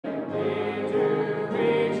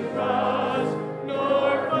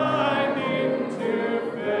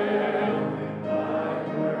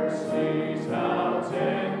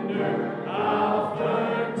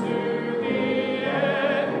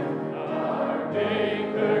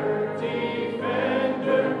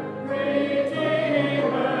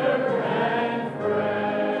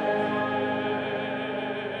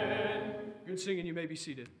may be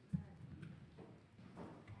seated.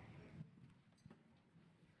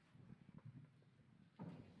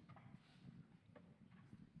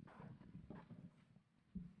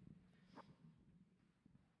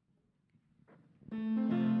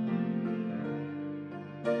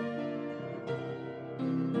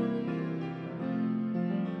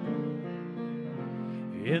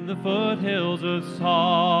 In the foothills of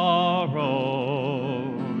sorrow,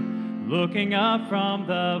 looking up from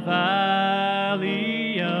the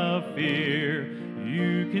valley of fear,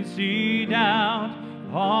 you can see doubt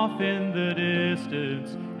off in the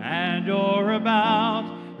distance, and you're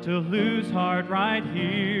about to lose heart right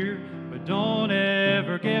here. But don't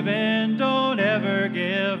ever give in, don't ever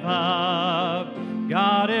give up.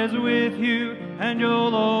 God is with you, and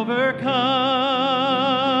you'll overcome.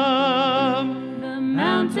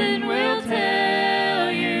 Mountain will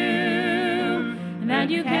tell you that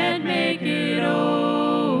you can't make it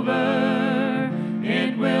over.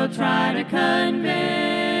 It will try to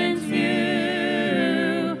convince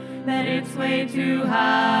you that it's way too high.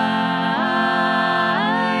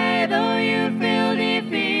 Though you feel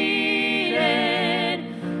defeated,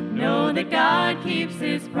 know that God keeps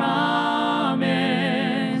His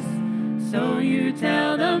promise. So you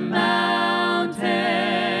tell the mountain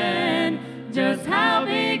just how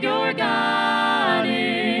big your God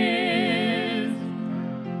is.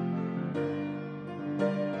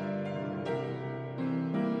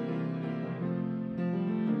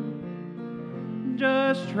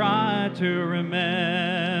 Just try to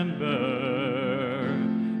remember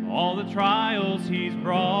all the trials He's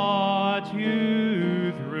brought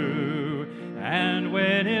you through, and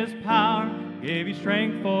when His power gave you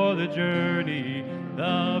strength for the journey,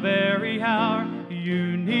 the very hour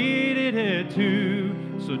you needed it too.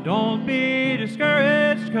 So don't be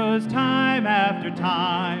discouraged, 'cause time after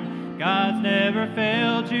time, God's never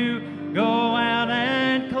failed you. Go out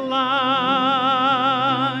and climb.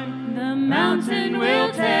 The mountain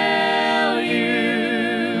will tell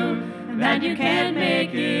you that you can't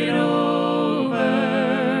make it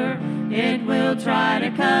over. It will try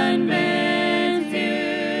to convince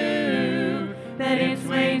you that it's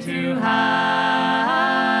way too high.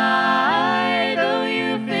 Though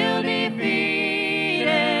you feel defeated,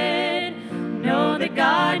 know that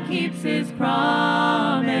God keeps His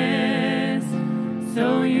promise.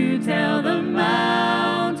 So you tell the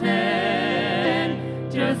mountain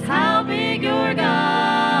just how big your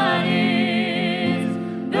God is.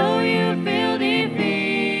 Though you feel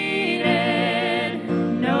defeated,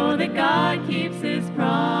 know that God keeps His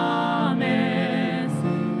promise.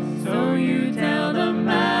 So you tell the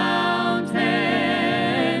mountain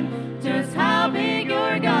just how big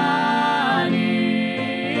your God is.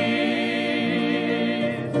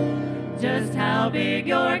 Just how big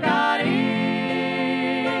your God is.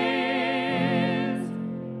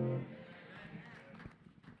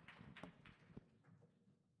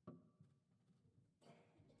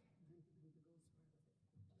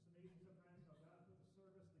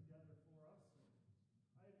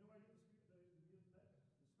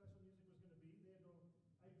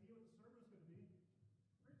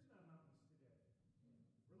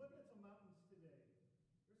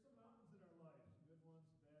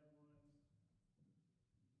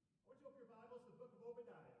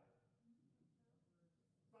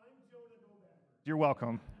 You're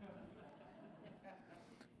welcome.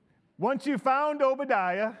 Once you found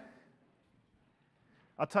Obadiah,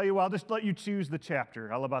 I'll tell you what, I'll just let you choose the chapter.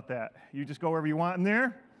 How about that? You just go wherever you want in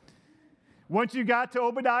there. Once you got to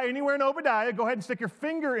Obadiah, anywhere in Obadiah, go ahead and stick your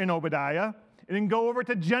finger in Obadiah and then go over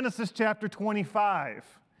to Genesis chapter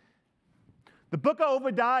 25. The book of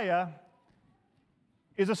Obadiah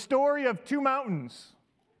is a story of two mountains,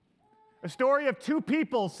 a story of two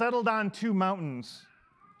people settled on two mountains.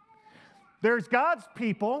 There's God's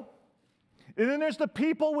people, and then there's the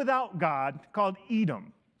people without God called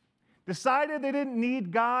Edom. Decided they didn't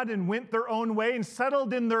need God and went their own way and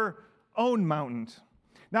settled in their own mountains.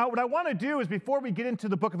 Now, what I want to do is before we get into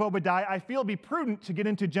the book of Obadiah, I feel it'd be prudent to get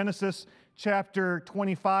into Genesis chapter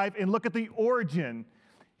 25 and look at the origin.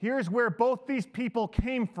 Here's where both these people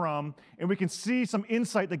came from, and we can see some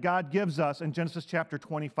insight that God gives us in Genesis chapter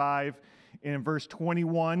 25 and in verse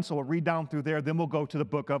 21. So we'll read down through there, then we'll go to the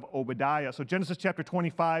book of Obadiah. So Genesis chapter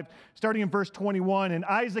 25, starting in verse 21, and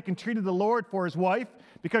Isaac entreated the Lord for his wife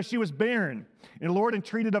because she was barren. And the Lord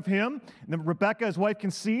entreated of him. And then Rebekah, his wife,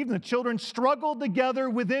 conceived, and the children struggled together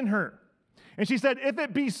within her. And she said, if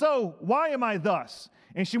it be so, why am I thus?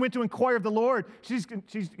 And she went to inquire of the Lord. She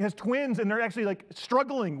has twins, and they're actually like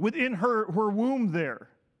struggling within her womb there.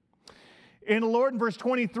 And the Lord in verse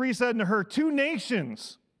 23 said unto her, 2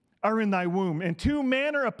 nations are in thy womb, and 2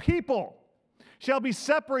 manner of people shall be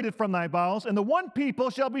separated from thy bowels, and the one people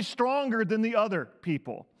shall be stronger than the other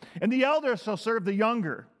people, and the elder shall serve the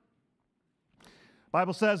younger.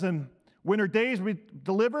 Bible says, and when her days were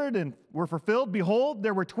delivered and were fulfilled, behold,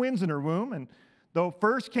 there were twins in her womb, and the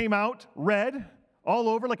first came out red, all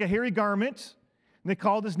over like a hairy garment, and they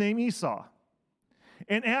called his name Esau.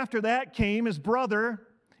 And after that came his brother,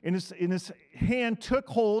 in his hand took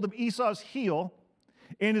hold of Esau's heel,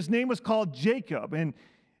 and his name was called Jacob. And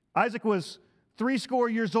Isaac was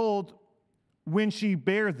 80 years old when she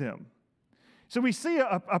bare them. So we see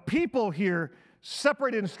a people here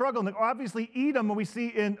separated and struggling. Obviously, Edom, we see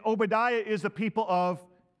in Obadiah, is the people of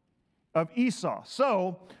Esau.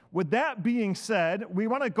 So, with that being said, we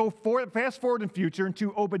want to go fast forward in future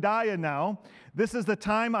into Obadiah now. This is the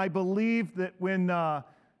time, I believe, that when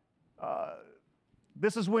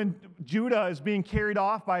this is when Judah is being carried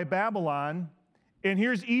off by Babylon. And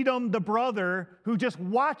here's Edom, the brother, who just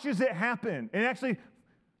watches it happen and actually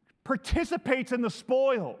participates in the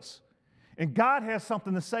spoils. And God has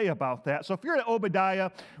something to say about that. So if you're at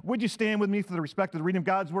Obadiah, would you stand with me for the respect of the reading of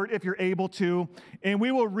God's word, if you're able to? And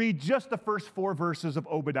we will read just the first 4 verses of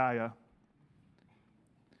Obadiah.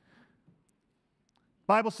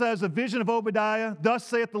 Bible says, a vision of Obadiah, thus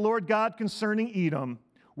saith the Lord God concerning Edom.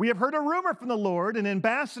 We have heard a rumor from the Lord, an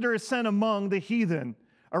ambassador is sent among the heathen.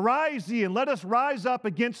 Arise ye, and let us rise up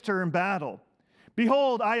against her in battle.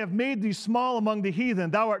 Behold, I have made thee small among the heathen,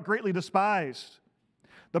 thou art greatly despised.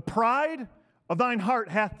 The pride of thine heart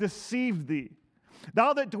hath deceived thee.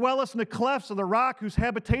 Thou that dwellest in the clefts of the rock, whose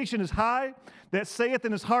habitation is high, that saith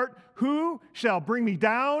in his heart, who shall bring me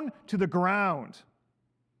down to the ground?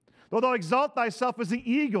 Though thou exalt thyself as the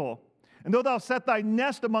eagle, and though thou set thy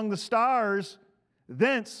nest among the stars,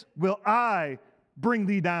 thence will I bring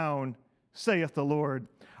thee down, saith the Lord.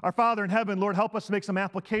 Our Father in heaven, Lord, help us to make some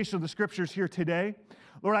application of the scriptures here today.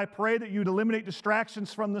 Lord, I pray that you'd eliminate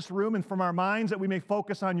distractions from this room and from our minds, that we may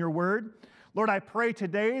focus on your word. Lord, I pray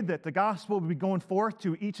today that the gospel will be going forth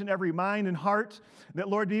to each and every mind and heart, that,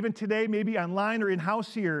 Lord, even today, maybe online or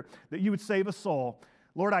in-house here, that you would save a soul.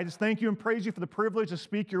 Lord, I just thank you and praise you for the privilege to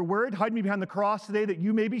speak your word. Hide me behind the cross today that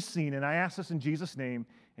you may be seen, and I ask this in Jesus' name.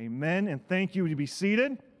 Amen, and thank you. Would you be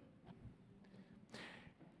seated?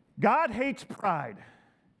 God hates pride.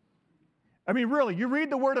 I mean, really, you read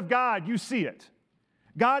the word of God, you see it.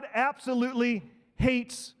 God absolutely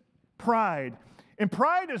hates pride. And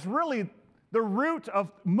pride is really the root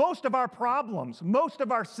of most of our problems, most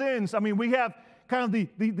of our sins. I mean, we have kind of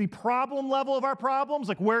the problem level of our problems,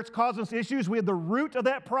 like where it's causing us issues. We have the root of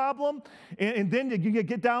that problem. And then you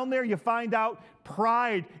get down there, you find out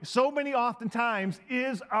pride, so many oftentimes,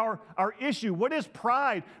 is our issue. What is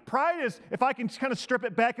pride? Pride is, if I can kind of strip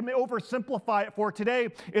it back and oversimplify it for today,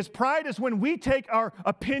 pride is when we take our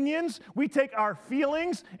opinions, we take our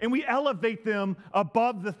feelings, and we elevate them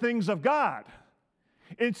above the things of God.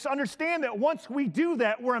 It's understand that once we do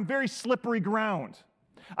that, we're on very slippery ground.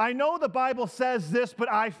 I know the Bible says this, but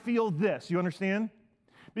I feel this. You understand?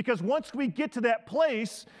 Because once we get to that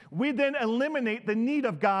place, we then eliminate the need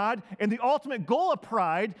of God, and the ultimate goal of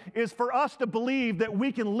pride is for us to believe that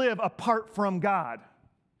we can live apart from God.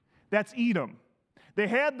 That's Edom. They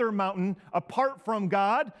had their mountain apart from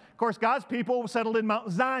God. Of course, God's people settled in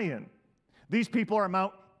Mount Zion. These people are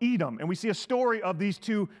Mount Edom, and we see a story of these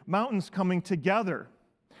two mountains coming together.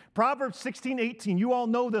 Proverbs 16:18, you all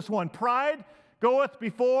know this one. Pride goeth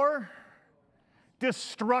before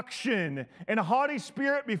destruction, and a haughty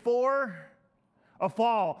spirit before a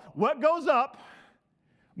fall. What goes up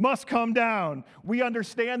must come down. We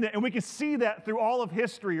understand that, and we can see that through all of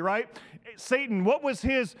history, right? Satan, what was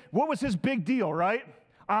his big deal, right?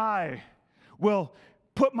 I will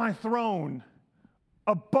put my throne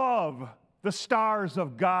above the stars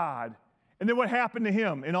of God. And then what happened to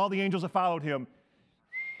him and all the angels that followed him?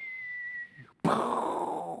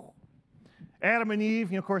 Adam and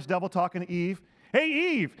Eve, of course, devil talking to Eve. Hey,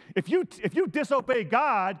 Eve, if you disobey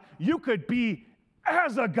God, you could be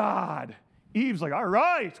as a god. Eve's like, all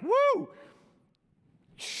right, woo!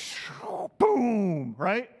 Boom,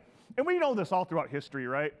 right? And we know this all throughout history,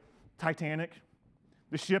 right? Titanic,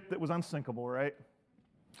 the ship that was unsinkable, right?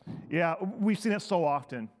 Yeah, we've seen it so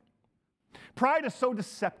often. Pride is so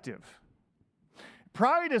deceptive.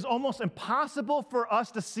 Pride is almost impossible for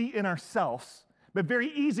us to see in ourselves, but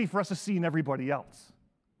very easy for us to see in everybody else.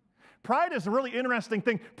 Pride is a really interesting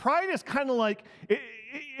thing. Pride is kind of like,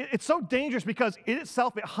 it's so dangerous because in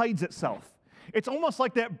itself, it hides itself. It's almost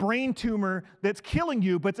like that brain tumor that's killing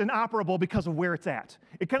you, but it's inoperable because of where it's at.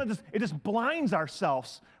 It just blinds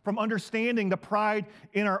ourselves from understanding the pride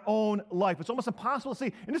in our own life. It's almost impossible to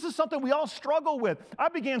see. And this is something we all struggle with. I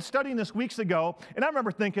began studying this weeks ago, and I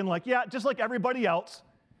remember thinking just like everybody else,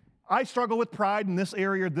 I struggle with pride in this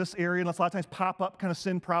area, and that's a lot of times pop up kind of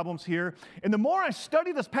sin problems here. And the more I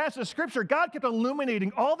study this passage of Scripture, God kept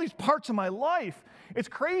illuminating all these parts of my life. It's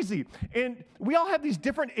crazy. And we all have these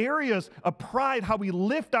different areas of pride, how we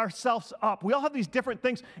lift ourselves up. We all have these different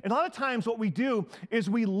things. And a lot of times what we do is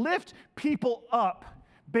we lift people up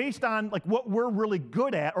based on like what we're really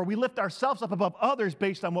good at, or we lift ourselves up above others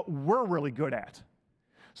based on what we're really good at.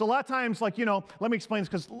 So a lot of times, let me explain this,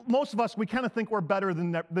 because most of us, we kind of think we're better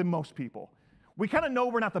than most people. We kind of know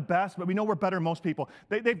we're not the best, but we know we're better than most people.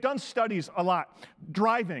 They've done studies a lot.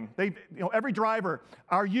 Driving, every driver,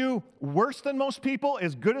 are you worse than most people,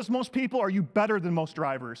 as good as most people, or are you better than most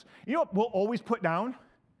drivers? You know what we'll always put down?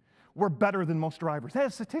 We're better than most drivers. That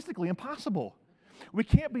is statistically impossible. We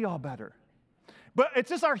can't be all better. But it's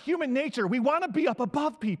just our human nature. We want to be up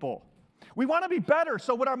above people. We want to be better.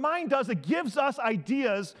 So what our mind does, it gives us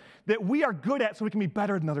ideas that we are good at so we can be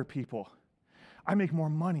better than other people. I make more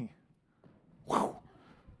money. Whew.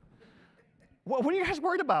 What are you guys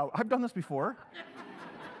worried about? I've done this before.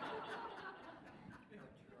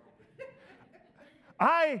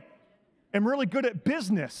 I am really good at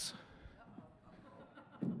business.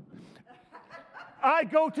 I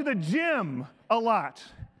go to the gym a lot.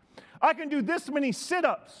 I can do this many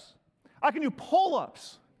sit-ups. I can do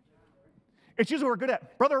pull-ups. It's usually what we're good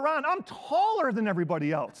at. Brother Ron, I'm taller than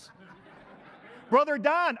everybody else. Brother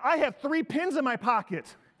Don, I have 3 pins in my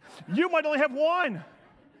pocket. You might only have 1.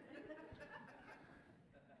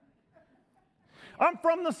 I'm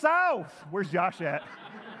from the South. Where's Josh at?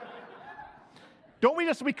 Don't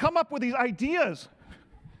we come up with these ideas.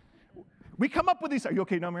 We come up with these, are you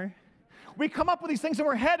okay now, Mary? We come up with these things in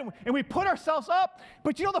our head and we put ourselves up.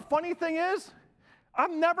 But you know the funny thing is?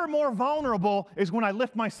 I'm never more vulnerable is when I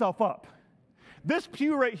lift myself up. This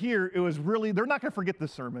pew right here, they're not going to forget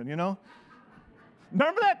this sermon,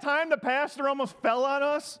 Remember that time the pastor almost fell on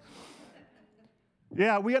us?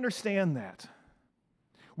 Yeah, we understand that.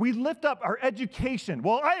 We lift up our education.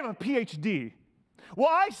 Well, I have a PhD. Well,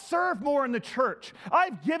 I serve more in the church.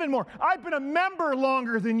 I've given more. I've been a member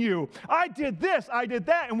longer than you. I did this, I did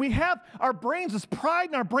that. And we have our brains, this pride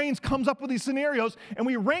in our brains comes up with these scenarios, and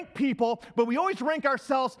we rank people, but we always rank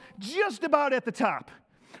ourselves just about at the top.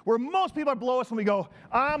 Where most people are below us when we go,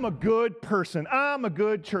 I'm a good person, I'm a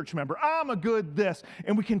good church member, I'm a good this.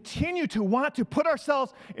 And we continue to want to put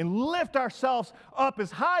ourselves and lift ourselves up as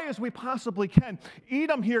high as we possibly can.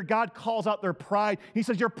 Edom here, God calls out their pride. He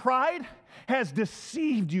says, your pride has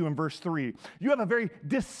deceived you in verse 3. You have a very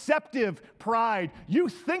deceptive pride. You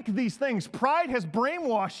think these things. Pride has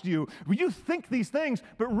brainwashed you. You think these things,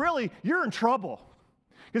 but really, you're in trouble.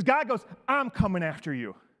 Because God goes, I'm coming after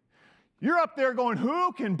you. You're up there going,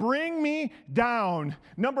 who can bring me down?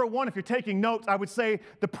 Number one, if you're taking notes, I would say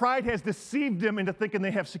the pride has deceived them into thinking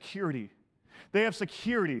they have security. They have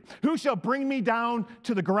security. Who shall bring me down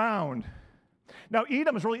to the ground? Now,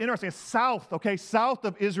 Edom is really interesting. It's south, okay, south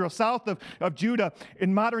of Israel, south of Judah,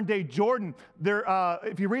 in modern-day Jordan.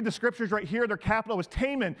 If you read the scriptures right here, their capital was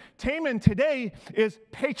Taman. Taman today is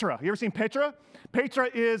Petra. You ever seen Petra?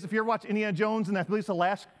 Petra is, if you ever watch Indiana Jones, and I believe it's the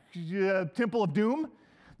last Temple of Doom,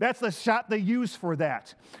 that's the shot they use for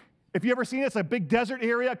that. If you ever seen it, it's a big desert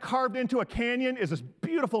area carved into a canyon. Is this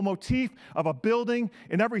beautiful motif of a building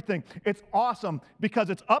and everything. It's awesome because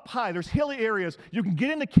it's up high. There's hilly areas. You can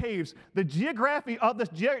get into caves. The geography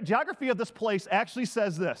of this place actually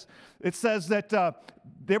says this. It says that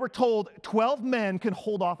they were told 12 men can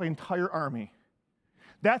hold off an entire army.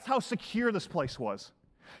 That's how secure this place was.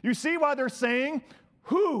 You see why they're saying,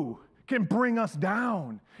 who can bring us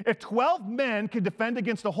down? If 12 men can defend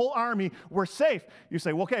against a whole army, we're safe. You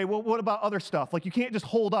say, well, okay, well, what about other stuff? Like, you can't just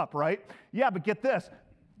hold up, right? Yeah, but get this.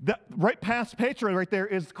 Right past Petra right there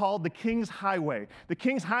is called the King's Highway. The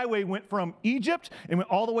King's Highway went from Egypt and went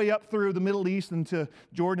all the way up through the Middle East into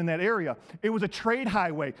Jordan, that area. It was a trade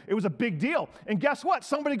highway. It was a big deal. And guess what?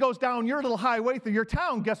 Somebody goes down your little highway through your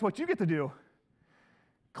town. Guess what you get to do?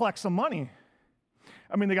 Collect some money.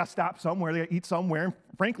 I mean, they got to stop somewhere. They got to eat somewhere. And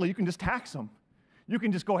frankly, you can just tax them. You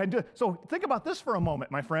can just go ahead and do it. So think about this for a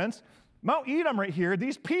moment, my friends. Mount Edom right here,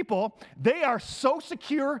 these people, they are so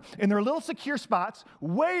secure in their little secure spots,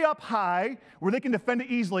 way up high, where they can defend it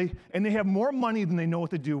easily, and they have more money than they know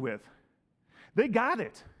what to do with. They got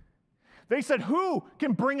it. They said, who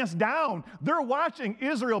can bring us down? They're watching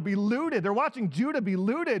Israel be looted. They're watching Judah be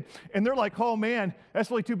looted. And they're like, oh man, that's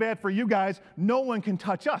really too bad for you guys. No one can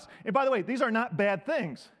touch us. And by the way, these are not bad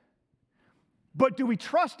things. But do we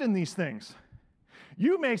trust in these things?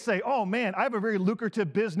 You may say, oh man, I have a very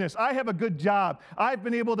lucrative business. I have a good job. I've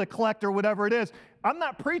been able to collect or whatever it is. I'm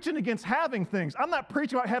not preaching against having things. I'm not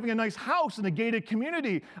preaching about having a nice house in a gated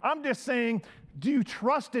community. I'm just saying, do you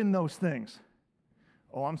trust in those things?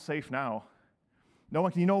 Oh, I'm safe now. No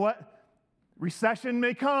one can, you know what? Recession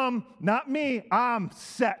may come, not me. I'm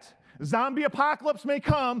set. Zombie apocalypse may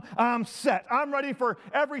come, I'm set. I'm ready for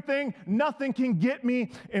everything. Nothing can get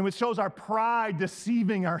me. And it shows our pride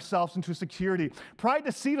deceiving ourselves into security. Pride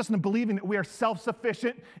deceives us into believing that we are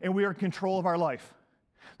self-sufficient and we are in control of our life.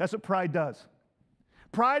 That's what pride does.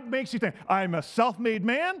 Pride makes you think, I'm a self-made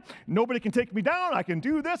man. Nobody can take me down. I can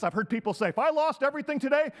do this. I've heard people say, if I lost everything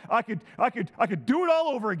today, I could do it all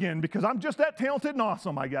over again because I'm just that talented and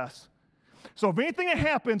awesome, I guess. So if anything that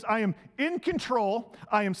happens, I am in control,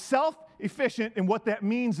 I am self-efficient, and what that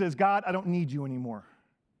means is, God, I don't need you anymore.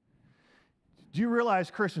 Do you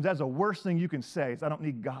realize, Christians, that's the worst thing you can say is, I don't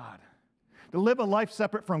need God. To live a life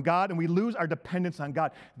separate from God and we lose our dependence on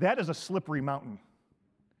God, that is a slippery mountain.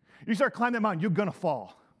 You start climbing that mountain, you're going to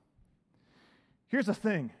fall. Here's the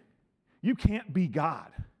thing. You can't be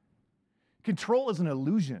God. Control is an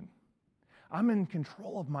illusion. I'm in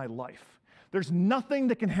control of my life. There's nothing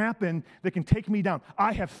that can happen that can take me down.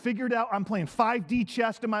 I have figured out I'm playing 5D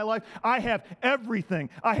chess in my life. I have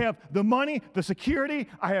everything. I have the money, the security.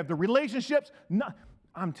 I have the relationships.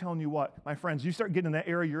 I'm telling you what, my friends, you start getting in that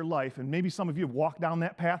area of your life, and maybe some of you have walked down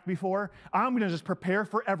that path before. I'm going to just prepare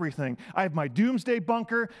for everything. I have my doomsday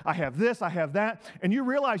bunker. I have this. I have that. And you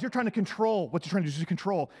realize you're trying to control what you're trying to do is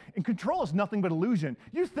control. And control is nothing but illusion.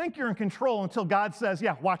 You think you're in control until God says,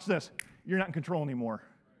 yeah, watch this. You're not in control anymore.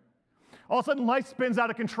 All of a sudden, life spins out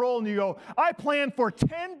of control, and you go, I planned for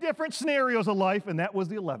 10 different scenarios of life, and that was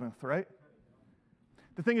the 11th, right?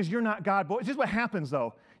 The thing is, you're not God. But this is what happens,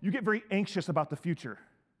 though. You get very anxious about the future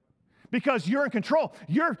because you're in control.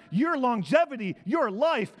 Your longevity, your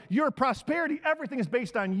life, your prosperity, everything is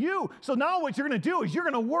based on you. So now what you're going to do is you're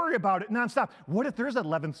going to worry about it nonstop. What if there's an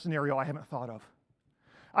 11th scenario I haven't thought of?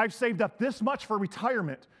 I've saved up this much for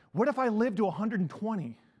retirement. What if I live to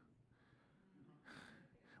 120?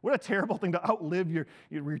 What a terrible thing to outlive your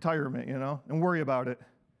retirement, and worry about it.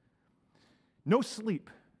 No sleep.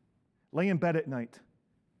 Lay in bed at night.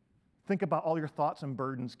 Think about all your thoughts and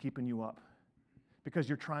burdens keeping you up because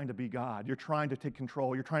you're trying to be God. You're trying to take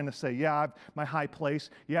control. You're trying to say, yeah, I have my high place.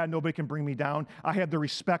 Yeah, nobody can bring me down. I have the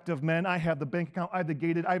respect of men. I have the bank account. I have the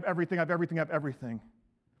gated. I have everything. I have everything. I have everything.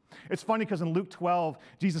 It's funny because in Luke 12,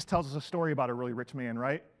 Jesus tells us a story about a really rich man,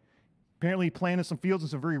 right? Apparently he planted some fields in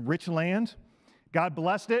some very rich land. God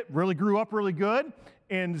blessed it, really grew up really good.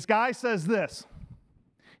 And this guy says this.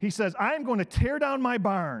 He says, I'm going to tear down my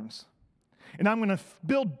barns, and I'm going to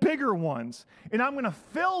build bigger ones, and I'm going to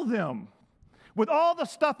fill them with all the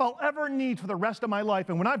stuff I'll ever need for the rest of my life.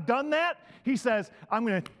 And when I've done that, he says, I'm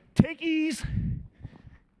going to take ease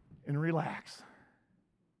and relax.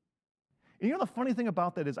 And you know the funny thing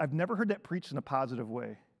about that is I've never heard that preached in a positive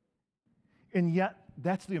way. And yet,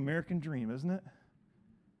 that's the American dream, isn't it?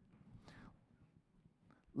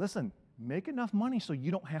 Listen, make enough money so you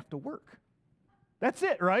don't have to work. That's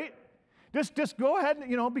it, right? Just go ahead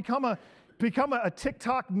and, become a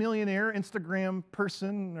TikTok millionaire, Instagram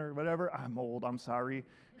person or whatever. I'm old, I'm sorry.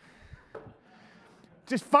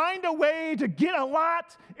 Just find a way to get a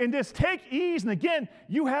lot and just take ease. And again,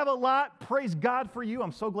 you have a lot. Praise God for you.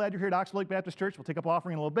 I'm so glad you're here at Oxbow Lake Baptist Church. We'll take up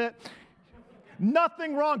offering in a little bit.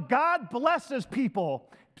 Nothing wrong. God blesses people.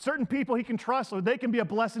 Certain people he can trust, or they can be a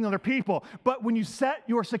blessing to other people. But when you set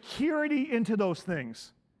your security into those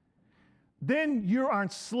things, then you're on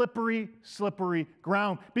slippery, slippery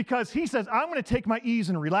ground. Because he says, I'm going to take my ease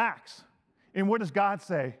and relax. And what does God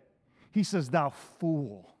say? He says, thou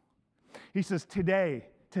fool. He says, today,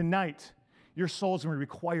 tonight, your soul's going to be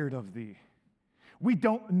required of thee. We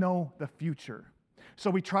don't know the future. So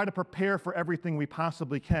we try to prepare for everything we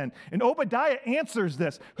possibly can. And Obadiah answers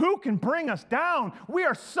this. Who can bring us down? We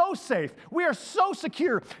are so safe. We are so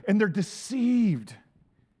secure. And they're deceived.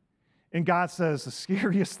 And God says the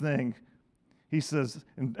scariest thing. He says,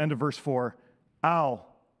 in the end of verse 4,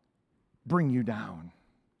 I'll bring you down.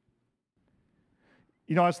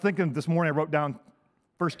 I was thinking this morning, I wrote down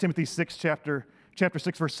 1 Timothy 6, chapter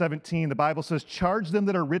 6, verse 17. The Bible says, charge them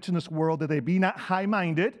that are rich in this world that they be not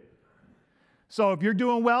high-minded. So if you're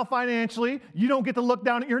doing well financially, you don't get to look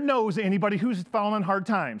down at your nose at anybody who's fallen on hard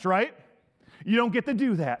times, right? You don't get to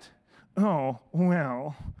do that. Oh,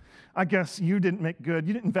 well, I guess you didn't make good.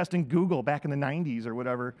 You didn't invest in Google back in the 90s or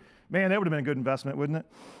whatever. Man, that would have been a good investment, wouldn't it?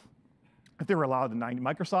 If they were allowed in 90s.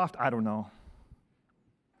 Microsoft, I don't know.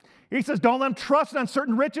 He says, don't let them trust in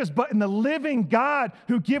uncertain riches, but in the living God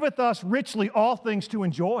who giveth us richly all things to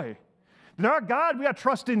enjoy. That our God, we got to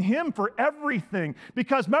trust in him for everything.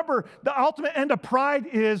 Because remember, the ultimate end of pride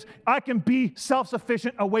is I can be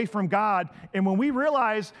self-sufficient away from God. And when we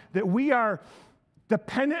realize that we are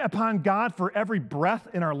dependent upon God for every breath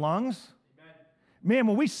in our lungs, man,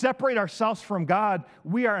 when we separate ourselves from God,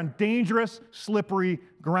 we are on dangerous, slippery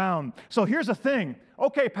ground. So here's the thing.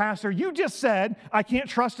 Okay, Pastor, you just said I can't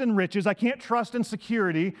trust in riches, I can't trust in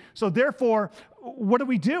security, so therefore, what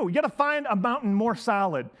do? You got to find a mountain more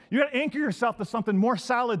solid. You got to anchor yourself to something more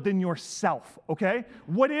solid than yourself, okay?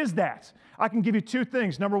 What is that? I can give you two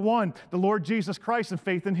things. Number one, the Lord Jesus Christ and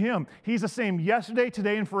faith in him. He's the same yesterday,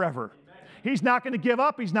 today, and forever. He's not going to give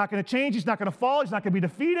up. He's not going to change. He's not going to fall. He's not going to be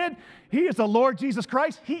defeated. He is the Lord Jesus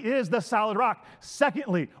Christ. He is the solid rock.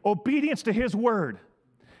 Secondly, obedience to his word.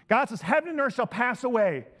 God says, heaven and earth shall pass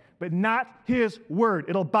away, but not his word.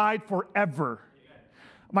 It'll abide forever.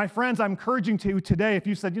 My friends, I'm encouraging to you today, if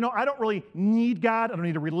you said, I don't really need God, I don't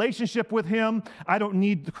need a relationship with him, I don't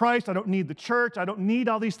need the Christ, I don't need the church, I don't need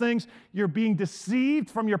all these things, you're being deceived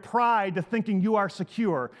from your pride to thinking you are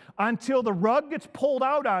secure. Until the rug gets pulled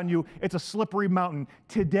out on you, it's a slippery mountain.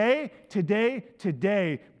 Today,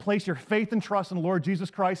 place your faith and trust in the Lord Jesus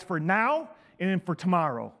Christ for now and for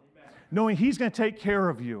tomorrow, knowing he's going to take care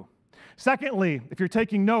of you. Secondly, if you're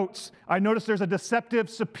taking notes, I notice there's a deceptive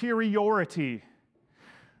superiority.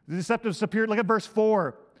 The deceptive superiority, look at verse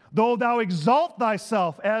 4. Though thou exalt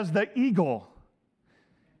thyself as the eagle.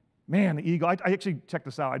 Man, the eagle. I actually checked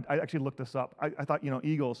this out. I actually looked this up. I thought,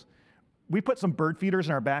 eagles. We put some bird feeders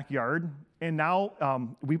in our backyard, and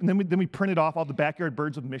now we printed off all the backyard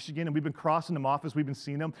birds of Michigan, and we've been crossing them off as we've been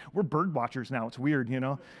seeing them. We're bird watchers now. It's weird,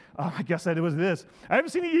 I guess that it was this. I haven't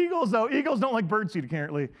seen the eagles, though. Eagles don't like birdseed,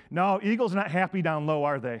 apparently. No, eagles are not happy down low,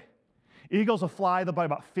 are they? Eagles will fly by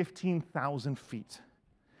about 15,000 feet.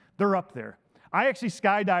 They're up there. I actually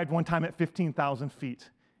skydived one time at 15,000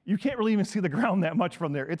 feet. You can't really even see the ground that much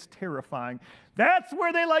from there. It's terrifying. That's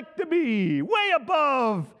where they like to be, way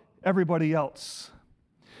above everybody else.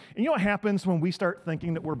 And you know what happens when we start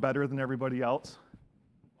thinking that we're better than everybody else?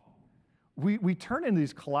 We turn into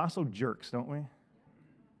these colossal jerks, don't we?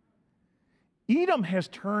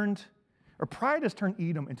 Pride has turned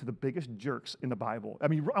Edom into the biggest jerks in the Bible. I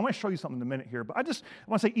mean, I want to show you something in a minute here, but I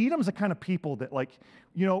want to say Edom's the kind of people that,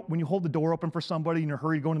 when you hold the door open for somebody in a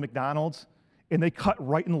hurry going to McDonald's, and they cut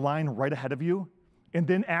right in line right ahead of you, and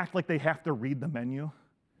then act like they have to read the menu.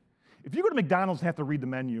 If you go to McDonald's and have to read the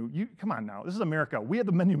menu, come on now, this is America. We have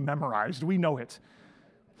the menu memorized. We know it.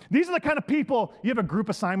 These are the kind of people, you have a group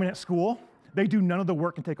assignment at school, they do none of the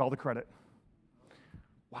work and take all the credit.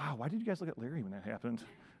 Wow, why did you guys look at Larry when that happened?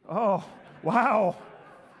 Oh, wow.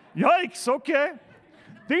 Yikes, okay.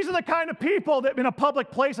 These are the kind of people that in a public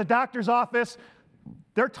place, a doctor's office,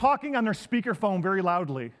 they're talking on their speakerphone very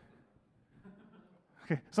loudly.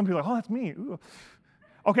 Okay, some people are like, oh, that's me. Ooh.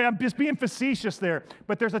 Okay, I'm just being facetious there.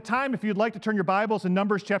 But there's a time, if you'd like to turn your Bibles in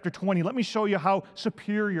Numbers chapter 20, let me show you how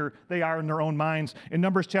superior they are in their own minds. In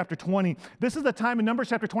Numbers chapter 20, this is the time in Numbers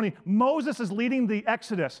chapter 20, Moses is leading the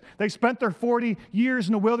Exodus. They spent their 40 years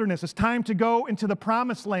in the wilderness. It's time to go into the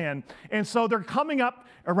promised land. And so they're coming up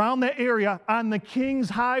around that area on the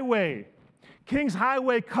King's Highway. King's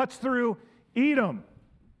Highway cuts through Edom.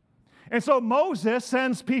 And so Moses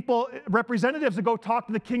sends representatives to go talk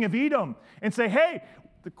to the king of Edom and say, hey,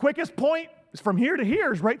 the quickest point is from here to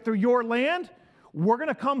here is right through your land. We're going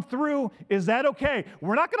to come through. Is that okay?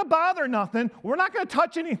 We're not going to bother nothing. We're not going to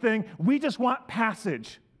touch anything. We just want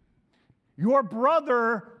passage. Your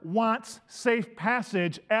brother wants safe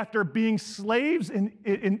passage after being slaves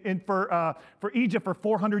for Egypt for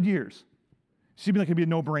 400 years. Seems like it'd be a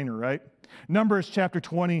no-brainer, right? Numbers chapter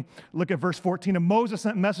 20, look at verse 14. And Moses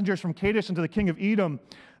sent messengers from Kadesh unto the king of Edom.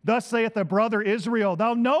 Thus saith the brother Israel,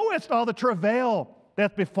 thou knowest all the travail that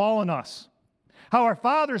hath befallen us. How our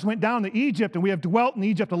fathers went down to Egypt, and we have dwelt in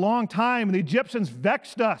Egypt a long time, and the Egyptians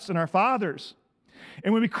vexed us and our fathers.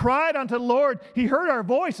 And when we cried unto the Lord, he heard our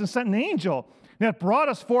voice and sent an angel, and hath brought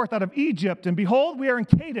us forth out of Egypt. And behold, we are in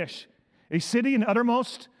Kadesh, a city in the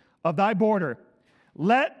uttermost of thy border.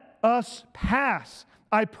 Let us pass,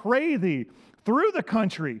 I pray thee, through the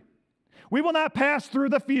country. We will not pass through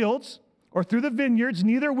the fields or through the vineyards,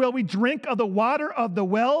 neither will we drink of the water of the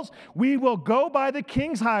wells. We will go by the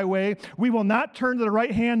king's highway. We will not turn to the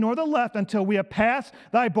right hand nor the left until we have passed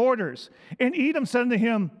thy borders. And Edom said unto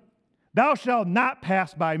him, thou shalt not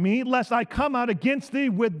pass by me, lest I come out against thee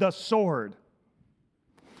with the sword.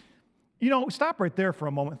 Stop right there for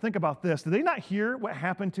a moment. Think about this. Did they not hear what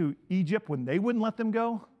happened to Egypt when they wouldn't let them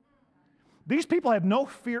go? These people have no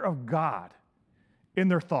fear of God in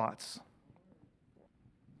their thoughts.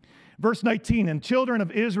 Verse 19, and children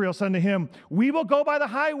of Israel said unto him, we will go by the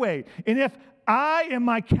highway, and if I and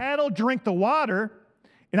my cattle drink the water,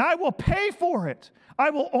 and I will pay for it, I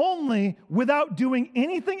will only, without doing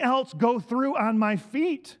anything else, go through on my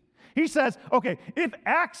feet. He says, okay, if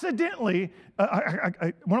accidentally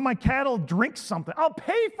one of my cattle drinks something, I'll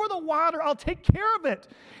pay for the water, I'll take care of it.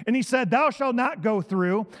 And he said, thou shalt not go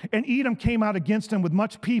through. And Edom came out against him with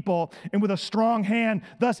much people and with a strong hand.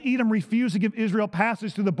 Thus Edom refused to give Israel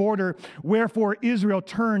passage through the border, wherefore Israel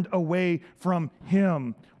turned away from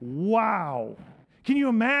him. Wow. Can you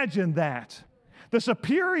imagine that? The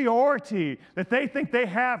superiority that they think they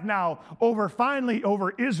have now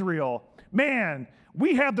over Israel. Man,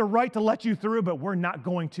 we have the right to let you through, but we're not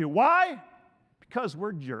going to. Why? Because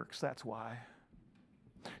we're jerks, that's why.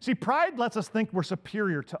 See, pride lets us think we're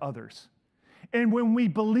superior to others. And when we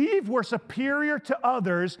believe we're superior to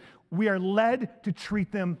others, we are led to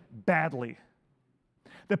treat them badly.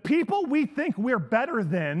 The people we think we're better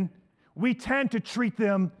than, we tend to treat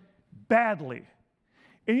them badly.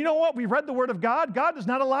 And you know what? We read the Word of God. God does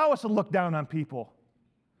not allow us to look down on people.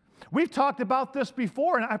 We've talked about this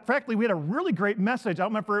before, and frankly, we had a really great message. I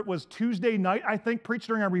don't remember if it was Tuesday night, I think, preached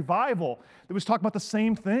during our revival that was talking about the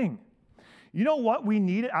same thing. You know what we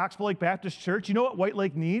need at Oxbow Lake Baptist Church? You know what White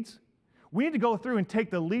Lake needs? We need to go through and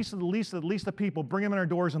take the least of the least of the least of people, bring them in our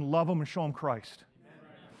doors and love them and show them Christ.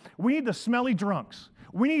 We need the smelly drunks.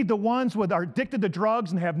 We need the ones that are addicted to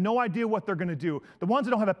drugs and have no idea what they're going to do. The ones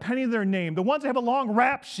that don't have a penny to their name. The ones that have a long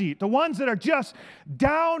rap sheet. The ones that are just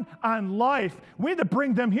down on life. We need to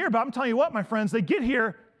bring them here. But I'm telling you what, my friends, they get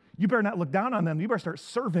here, you better not look down on them. You better start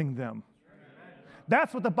serving them.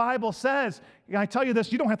 That's what the Bible says. And I tell you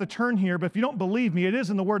this, you don't have to turn here, but if you don't believe me, it is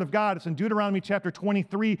in the Word of God. It's in Deuteronomy chapter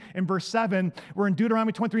 23 and verse 7. We're in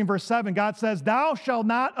Deuteronomy 23 and verse 7. God says, thou shalt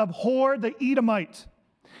not abhor the Edomite.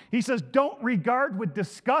 He says, don't regard with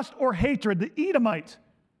disgust or hatred the Edomite.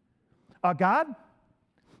 God,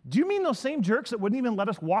 do you mean those same jerks that wouldn't even let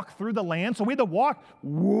us walk through the land? So we had to walk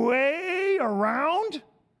way around?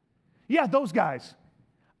 Yeah, those guys.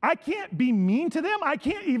 I can't be mean to them. I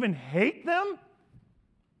can't even hate them.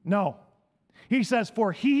 No. He says,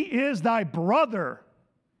 for he is thy brother.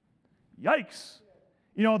 Yikes.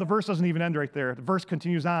 You know, the verse doesn't even end right there. The verse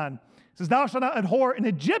continues on. It says, thou shalt not abhor an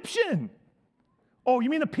Egyptian. Oh,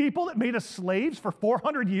 you mean the people that made us slaves for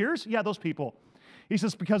 400 years? Yeah, those people. He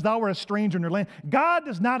says, because thou wert a stranger in their land. God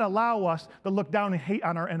does not allow us to look down and hate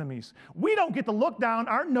on our enemies. We don't get to look down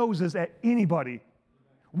our noses at anybody.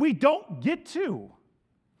 We don't get to.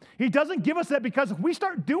 He doesn't give us that because if we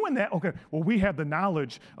start doing that, okay, well, we have the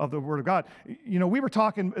knowledge of the Word of God. You know, we were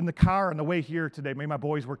talking in the car on the way here today. Maybe my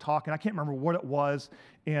boys were talking. I can't remember what it was.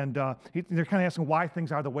 And they're kind of asking why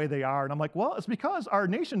things are the way they are. And I'm like, well, it's because our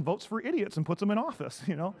nation votes for idiots and puts them in office,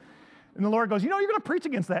 you know. And the Lord goes, you know, you're going to preach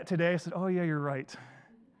against that today. I said, oh, yeah, you're right.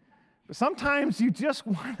 But sometimes you just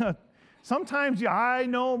want to, I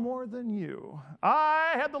know more than you.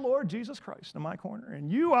 I have the Lord Jesus Christ in my corner,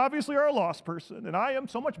 and you obviously are a lost person, and I am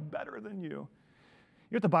so much better than you. You know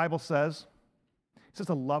what the Bible says? It says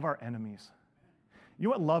to love our enemies. You know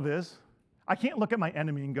what love is? I can't look at my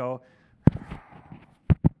enemy and go,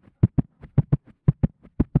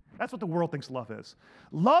 that's what the world thinks love is.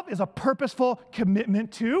 Love is a purposeful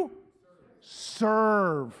commitment to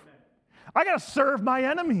serve. I got to serve my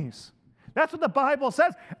enemies. That's what the Bible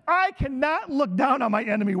says. I cannot look down on my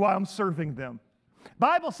enemy while I'm serving them.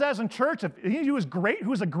 Bible says in church, if any of you is great,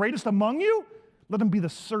 who is the greatest among you, let him be the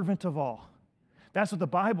servant of all. That's what the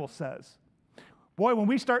Bible says. Boy, when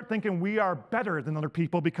we start thinking we are better than other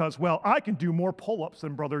people because, well, I can do more pull-ups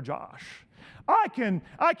than Brother Josh.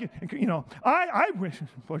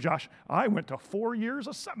 Josh, I went to 4 years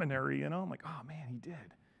of seminary, you know. I'm like, oh, man, he did.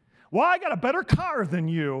 Well, I got a better car than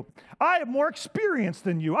you. I have more experience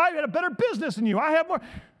than you. I had a better business than you. I have more.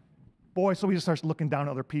 Boy, so we just start looking down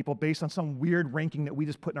at other people based on some weird ranking that we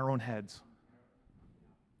just put in our own heads.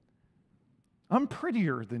 I'm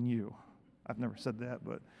prettier than you. I've never said that,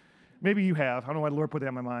 but maybe you have. I don't know why the Lord put that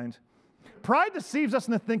in my mind. Pride deceives us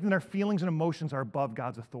into thinking that our feelings and emotions are above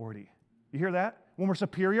God's authority. You hear that? When we're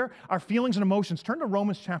superior, our feelings and emotions. Turn to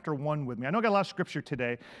Romans chapter 1 with me. I know I got a lot of scripture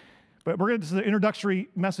today. But this is an introductory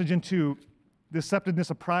message into the deceptiveness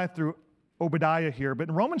of pride through Obadiah here. But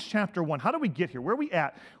in Romans chapter 1, how do we get here? Where are we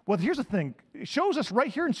at? Well, here's the thing. It shows us right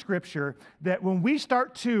here in Scripture that when we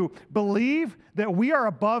start to believe that we are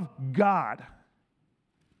above God,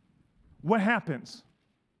 what happens?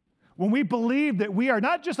 when we believe that we are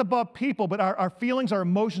not just above people, but our feelings, our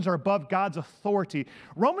emotions are above God's authority.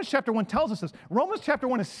 Romans chapter 1 tells us this. Romans chapter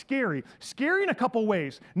 1 is scary. Scary in a couple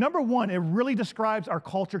ways. Number one, it really describes our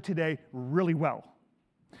culture today really well.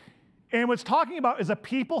 And what's talking about is a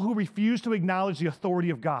people who refuse to acknowledge the authority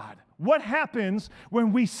of God. What happens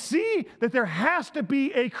when we see that there has to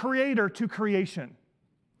be a creator to creation?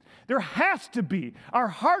 There has to be. Our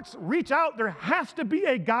hearts reach out. There has to be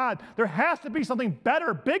a God. There has to be something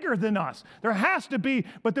better, bigger than us. There has to be.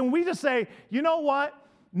 But then we just say, you know what?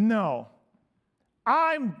 No.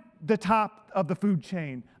 I'm the top of the food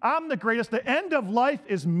chain. I'm the greatest. The end of life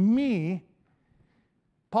is me.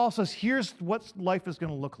 Paul says, here's what life is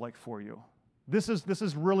going to look like for you. This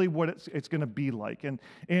is really what it's going to be like.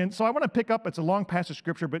 And so I want to pick up, it's a long passage of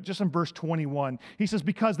scripture, but just in verse 21, he says,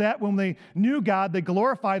 because that when they knew God, they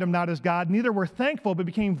glorified him not as God, neither were thankful, but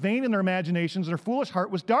became vain in their imaginations. Their foolish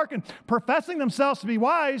heart was darkened. Professing themselves to be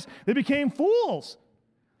wise, they became fools.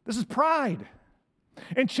 This is pride.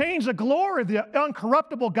 And changed the glory of the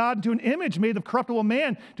uncorruptible God into an image made of corruptible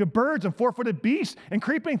man, to birds and four-footed beasts and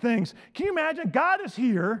creeping things. Can you imagine? God is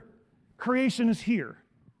here. Creation is here.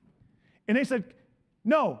 And they said,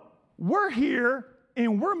 no, we're here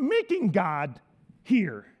and we're making God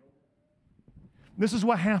here. This is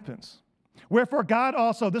what happens. Wherefore God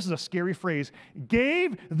also, this is a scary phrase,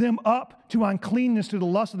 gave them up to uncleanness, to the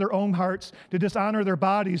lust of their own hearts, to dishonor their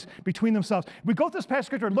bodies between themselves. We go through this passage of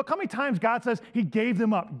scripture, look how many times God says he gave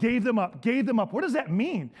them up, gave them up, gave them up. What does that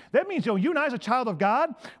mean? That means, you and I as a child of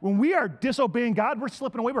God, when we are disobeying God, we're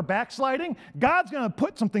slipping away, we're backsliding, God's going to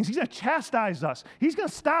put some things, he's going to chastise us. He's going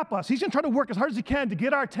to stop us. He's going to try to work as hard as he can to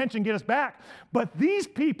get our attention, get us back. But these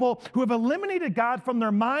people who have eliminated God from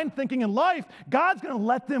their mind, thinking, and life, God's going to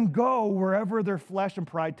let them go wherever their flesh and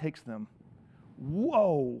pride takes them.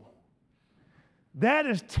 Whoa. That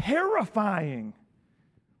is terrifying.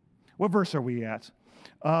 What verse are we at?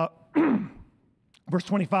 Verse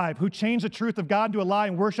 25, who changed the truth of God into a lie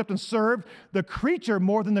and worshiped and served the creature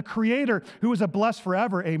more than the Creator, who is blessed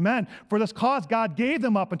forever. Amen. For this cause God gave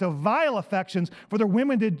them up into vile affections, for their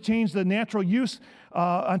women did change the natural use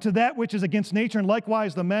unto that which is against nature, and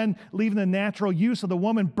likewise the men, leaving the natural use of the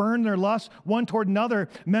woman, burn their lusts one toward another,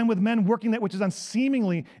 men with men working that which is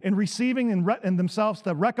unseemly, and receiving in themselves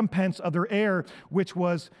the recompense of their error, which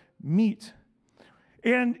was meat.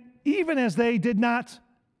 And even as they did not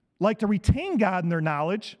like to retain God in their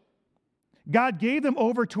knowledge, God gave them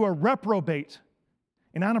over to a reprobate,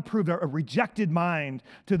 an unapproved, a rejected mind,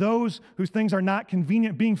 to those whose things are not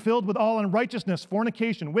convenient, being filled with all unrighteousness,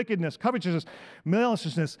 fornication, wickedness, covetousness,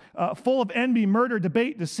 maliciousness, full of envy, murder,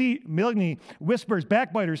 debate, deceit, malignity, whispers,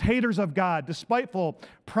 backbiters, haters of God, despiteful,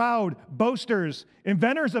 proud, boasters,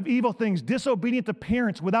 inventors of evil things, disobedient to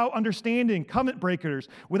parents, without understanding, covenant breakers,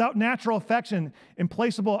 without natural affection,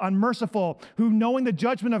 implacable, unmerciful, who knowing the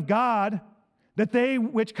judgment of God, that they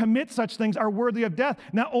which commit such things are worthy of death.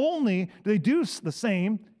 Not only do they do the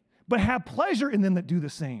same, but have pleasure in them that do the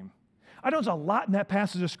same. I know there's a lot in that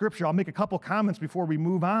passage of Scripture. I'll make a couple comments before we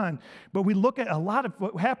move on. But we look at a lot of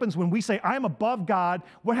what happens when we say, I'm above God.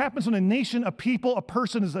 What happens when a nation, a people, a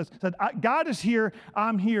person said, God is here,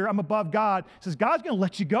 I'm here, I'm above God. It says, God's going to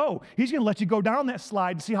let you go. He's going to let you go down that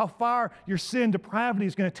slide and see how far your sin, depravity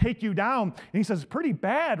is going to take you down. And he says, it's pretty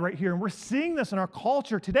bad right here. And we're seeing this in our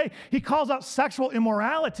culture today. He calls out sexual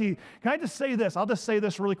immorality. Can I just say this? I'll just say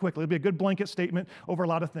this really quickly. It'll be a good blanket statement over a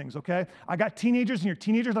lot of things, okay? I got teenagers in here.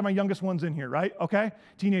 Teenagers are my youngest ones in here, right? Okay?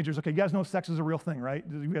 Teenagers, okay? You guys know sex is a real thing, right?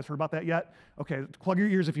 You guys heard about that yet? Okay, plug your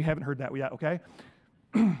ears if you haven't heard that yet, okay?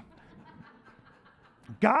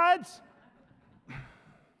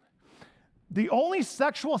 The only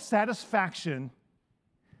sexual satisfaction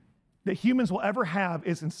that humans will ever have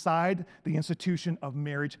is inside the institution of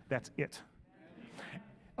marriage. That's it.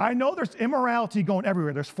 I know there's immorality going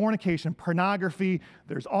everywhere. There's fornication, pornography,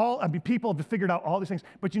 people have figured out all these things.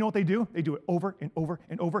 But you know what they do? They do it over and over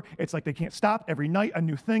and over. It's like they can't stop. Every night, a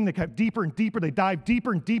new thing. They get deeper and deeper. They dive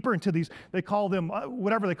deeper and deeper into these, they call them,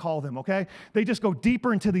 whatever they call them, okay? They just go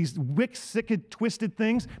deeper into these wicked, twisted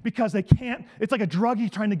things because they can't. It's like a druggie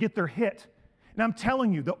trying to get their hit. And I'm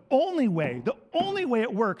telling you, the only way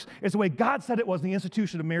it works is the way God said it was in the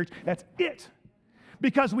institution of marriage. That's it.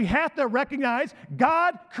 Because we have to recognize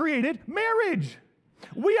God created marriage.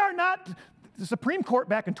 We are not, the Supreme Court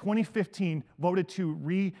back in 2015 voted to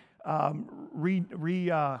give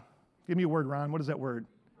me a word, Ron. What is that word?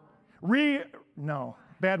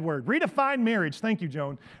 Bad word. Redefine marriage. Thank you,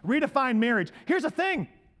 Joan. Redefine marriage. Here's the thing.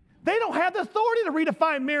 They don't have the authority to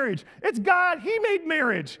redefine marriage. It's God. He made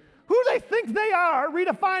marriage. Who do they think they are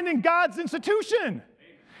redefining God's institution?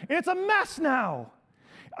 And it's a mess now.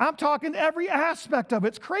 I'm talking every aspect of it.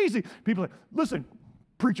 It's crazy. People are like, listen,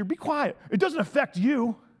 preacher, be quiet. It doesn't affect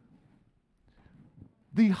you.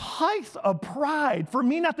 The height of pride for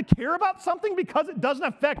me not to care about something because it doesn't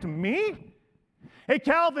affect me? Hey,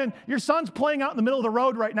 Calvin, your son's playing out in the middle of the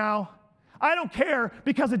road right now. I don't care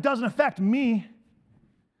because it doesn't affect me.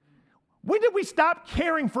 When did we stop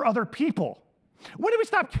caring for other people? When did we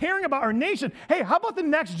stop caring about our nation? Hey, how about the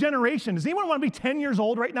next generation? Does anyone want to be 10 years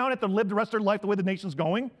old right now and have to live the rest of their life the way the nation's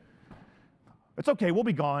going? It's okay, we'll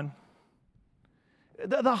be gone.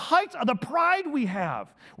 The heights of the pride we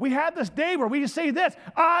have. We had this day where we just say this,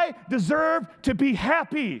 I deserve to be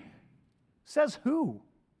happy. Says who?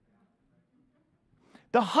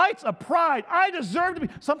 The heights of pride, I deserve to be.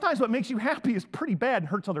 Sometimes what makes you happy is pretty bad and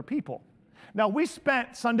hurts other people. Now, we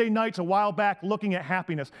spent Sunday nights a while back looking at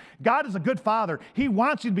happiness. God is a good father. He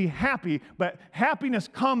wants you to be happy, but happiness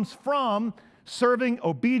comes from serving,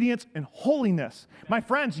 obedience, and holiness. My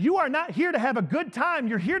friends, you are not here to have a good time.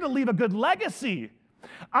 You're here to leave a good legacy.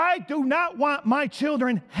 I do not want my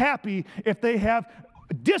children happy if they have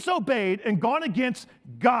disobeyed and gone against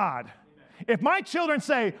God. If my children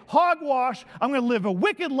say, hogwash, I'm going to live a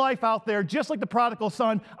wicked life out there just like the prodigal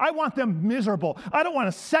son, I want them miserable. I don't want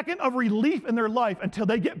a second of relief in their life until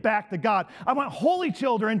they get back to God. I want holy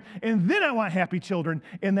children, and then I want happy children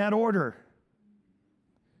in that order.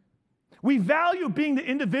 We value being the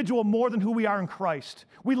individual more than who we are in Christ.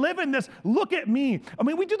 We live in this, look at me. I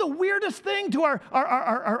mean, we do the weirdest thing to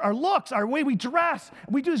our looks, our way we dress.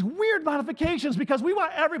 We do these weird modifications because we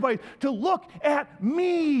want everybody to look at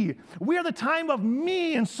me. We are the time of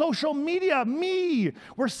me and social media, me.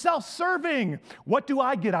 We're self-serving. What do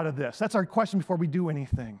I get out of this? That's our question before we do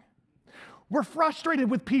anything. We're frustrated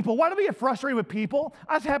with people. Why do we get frustrated with people?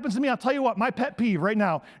 That happens to me. I'll tell you what, my pet peeve right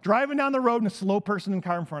now, driving down the road and a slow person in the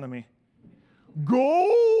car in front of me.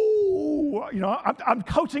 Go! You know, I'm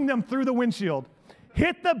coaching them through the windshield.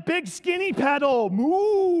 Hit the big skinny pedal.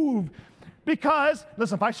 Move. Because,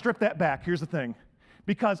 listen, if I strip that back, here's the thing.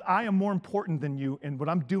 Because I am more important than you, and what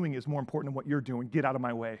I'm doing is more important than what you're doing. Get out of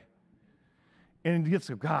my way. And he gets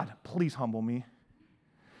to go, God, please humble me.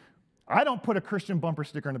 I don't put a Christian bumper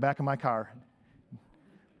sticker in the back of my car.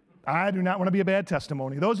 I do not want to be a bad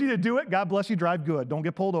testimony. Those of you that do it, God bless you, drive good. Don't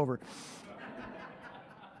get pulled over.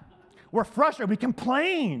 We're frustrated. We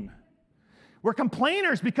complain. We're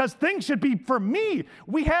complainers because things should be for me.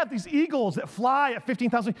 We have these eagles that fly at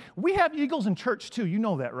 15,000. We have eagles in church too. You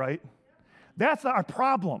know that, right? That's our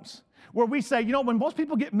problems. Where we say, you know, when most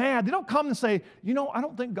people get mad, they don't come and say, you know, I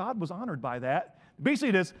don't think God was honored by that. Basically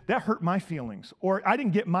it is, that hurt my feelings, or I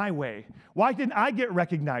didn't get my way. Why didn't I get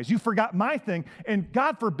recognized? You forgot my thing. And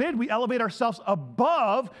God forbid we elevate ourselves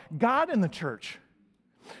above God in the church,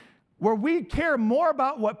 where we care more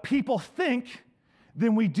about what people think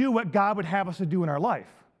than we do what God would have us to do in our life.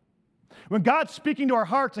 When God's speaking to our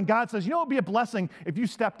hearts and God says, you know, it would be a blessing if you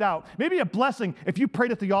stepped out. Maybe a blessing if you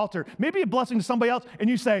prayed at the altar. Maybe a blessing to somebody else, and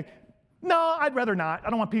you say, no, I'd rather not. I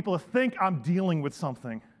don't want people to think I'm dealing with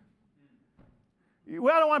something.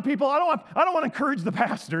 Well, I don't want to encourage the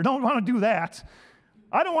pastor. Don't want to do that.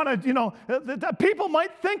 I don't want to, you know, people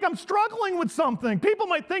might think I'm struggling with something. People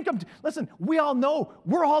might think listen, we all know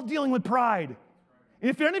we're all dealing with pride.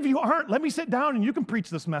 If any of you aren't, let me sit down and you can preach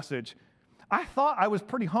this message. I thought I was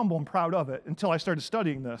pretty humble and proud of it until I started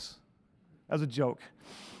studying this as a joke.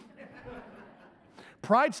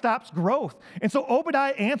 Pride stops growth. And so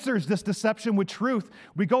Obadiah answers this deception with truth.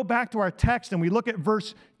 We go back to our text and we look at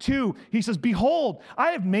verse 2. He says, behold, I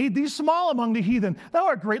have made thee small among the heathen. Thou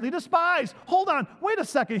art greatly despised. Hold on, wait a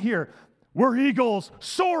second here. We're eagles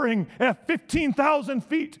soaring at 15,000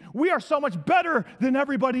 feet. We are so much better than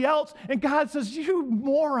everybody else. And God says, you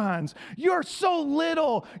morons, you're so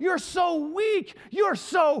little. You're so weak. You're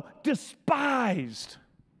so despised.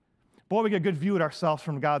 Boy, we get a good view at ourselves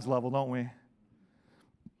from God's level, don't we?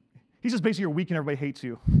 He says basically you're weak and everybody hates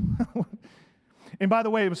you. And by the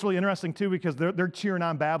way, it was really interesting too because they're cheering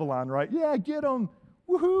on Babylon, right? Yeah, get them.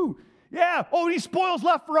 Woohoo. Yeah. Oh, any spoils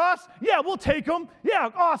left for us? Yeah, we'll take them. Yeah,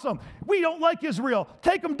 awesome. We don't like Israel.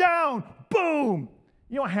 Take them down. Boom.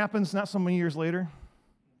 You know what happens not so many years later?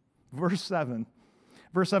 Verse 7.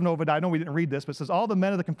 Verse 7 of Obadiah, I know we didn't read this, but it says, all the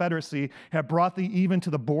men of the confederacy have brought thee even to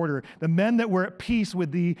the border. The men that were at peace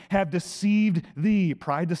with thee have deceived thee.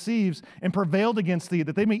 Pride deceives, and prevailed against thee,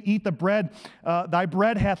 that they may eat the bread. Thy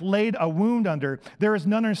bread hath laid a wound under. There is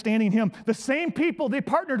none understanding him. The same people they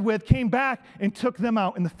partnered with came back and took them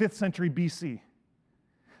out in the 5th century BC.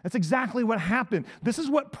 That's exactly what happened. This is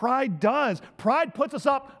what pride does. Pride puts us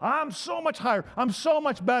up. I'm so much higher. I'm so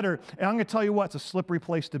much better. And I'm going to tell you what, it's a slippery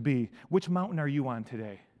place to be. Which mountain are you on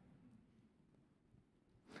today?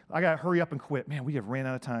 I got to hurry up and quit. Man, we have ran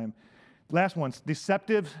out of time. Last one's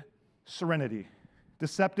deceptive serenity.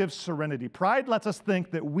 Deceptive serenity. Pride lets us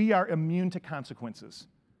think that we are immune to consequences.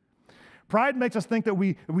 Pride makes us think that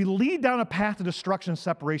we lead down a path to destruction and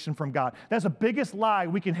separation from God. That's the biggest lie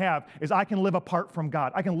we can have, is I can live apart from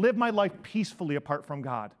God. I can live my life peacefully apart from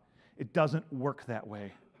God. It doesn't work that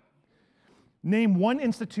way. Name one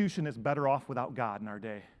institution that's better off without God in our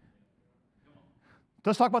day.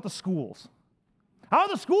 Let's talk about the schools. How are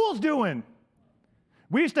the schools doing?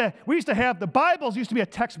 We used to have, the Bibles used to be a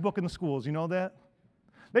textbook in the schools. You know that?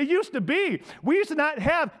 They used to be. We used to not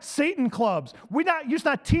have Satan clubs. We used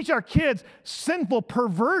to not teach our kids sinful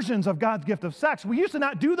perversions of God's gift of sex. We used to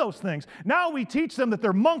not do those things. Now we teach them that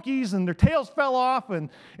they're monkeys and their tails fell off and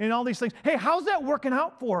all these things. Hey, how's that working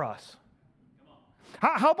out for us?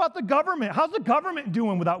 How about the government? How's the government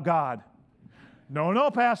doing without God? No,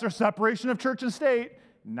 Pastor, separation of church and state.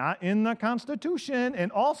 Not in the Constitution,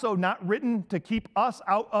 and also not written to keep us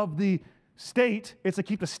out of the state. It's to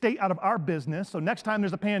keep the state out of our business. So next time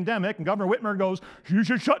there's a pandemic and Governor Whitmer goes, you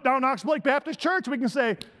should shut down Oxbow Lake Baptist Church, we can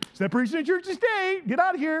say, separation of church and state, get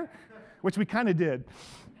out of here, which we kind of did.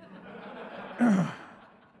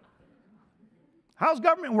 How's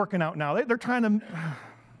government working out now? They're trying to...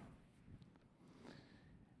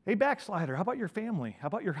 Hey, backslider, how about your family? How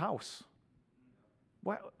about your house?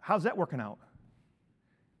 How's that working out?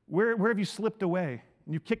 Where have you slipped away?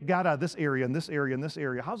 And you kick God out of this area and this area and this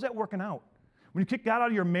area. How's that working out? When you kick God out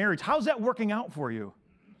of your marriage, how's that working out for you?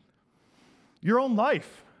 Your own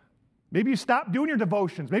life. Maybe you stopped doing your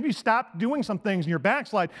devotions. Maybe you stopped doing some things in your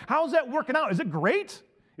backslide. How's that working out? Is it great?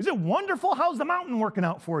 Is it wonderful? How's the mountain working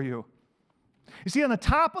out for you? You see, on the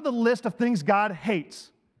top of the list of things God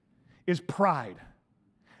hates is pride.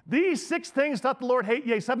 These 6 things doth the Lord hate,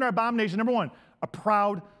 yea, 7 are abomination. Number 1, a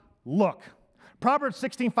proud look. Proverbs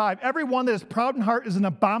 16:5, every one that is proud in heart is an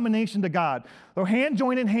abomination to God. Though hand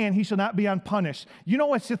join in hand, he shall not be unpunished. You know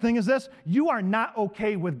what the thing is this? You are not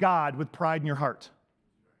okay with God with pride in your heart.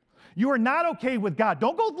 You are not okay with God.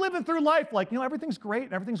 Don't go living through life like, everything's great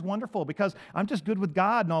and everything's wonderful because I'm just good with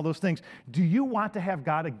God and all those things. Do you want to have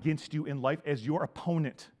God against you in life as your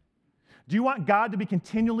opponent? Do you want God to be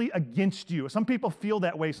continually against you? Some people feel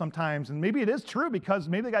that way sometimes, and maybe it is true because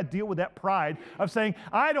maybe they got to deal with that pride of saying,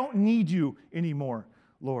 I don't need you anymore,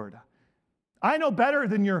 Lord. I know better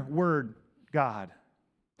than your word, God.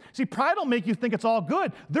 See, pride will make you think it's all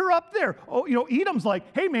good. They're up there. Oh, Edom's like,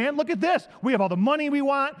 hey, man, look at this. We have all the money we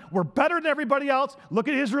want. We're better than everybody else. Look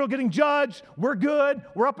at Israel getting judged. We're good.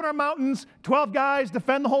 We're up in our mountains. 12 guys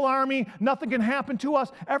defend the whole army. Nothing can happen to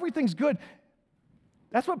us. Everything's good.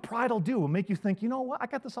 That's what pride will do. It'll make you think, you know what? I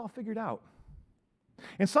got this all figured out.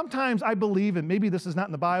 And sometimes I believe, and maybe this is not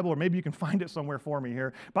in the Bible, or maybe you can find it somewhere for me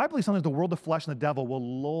here, but I believe sometimes the world, the flesh, and the devil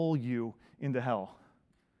will lull you into hell.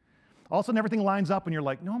 All of a sudden, everything lines up, and you're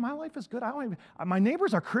like, no, my life is good. My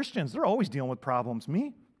neighbors are Christians. They're always dealing with problems.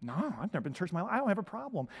 Me? No, I've never been to church in my life. I don't have a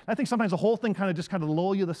problem. I think sometimes the whole thing kind of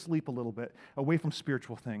lull you to sleep a little bit, away from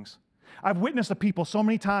spiritual things. I've witnessed to people so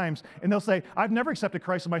many times, and they'll say, I've never accepted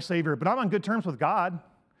Christ as my Savior, but I'm on good terms with God.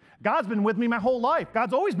 God's been with me my whole life.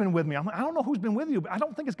 God's always been with me. I don't know who's been with you, but I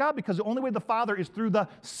don't think it's God because the only way the Father is through the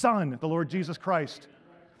Son, the Lord Jesus Christ.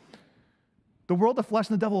 The world, the flesh,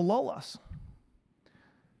 and the devil lull us.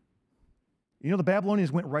 The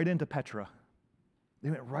Babylonians went right into Petra. They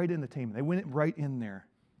went right into Taman. They went right in there.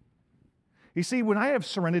 You see, when I have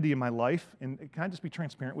serenity in my life, and can I just be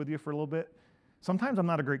transparent with you for a little bit? Sometimes I'm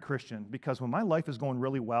not a great Christian because when my life is going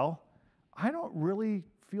really well, I don't really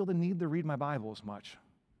feel the need to read my Bible as much.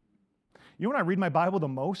 When I read my Bible the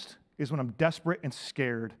most is when I'm desperate and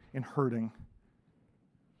scared and hurting.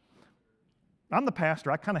 I'm the pastor.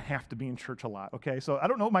 I kind of have to be in church a lot, okay? So I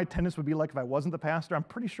don't know what my attendance would be like if I wasn't the pastor. I'm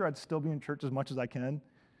pretty sure I'd still be in church as much as I can.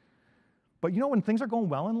 But when things are going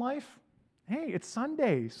well in life, hey, it's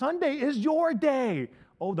Sunday. Sunday is your day.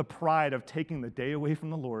 Oh, the pride of taking the day away from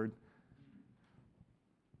the Lord.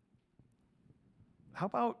 How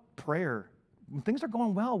about prayer? When things are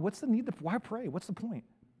going well, what's the need? Why pray? What's the point?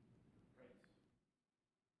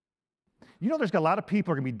 There's a lot of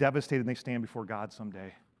people are going to be devastated when they stand before God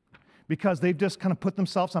someday because they've just kind of put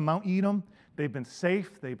themselves on Mount Edom. They've been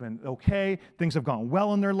safe. They've been okay. Things have gone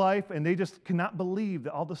well in their life, and they just cannot believe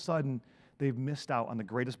that all of a sudden they've missed out on the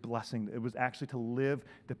greatest blessing. It was actually to live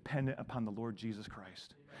dependent upon the Lord Jesus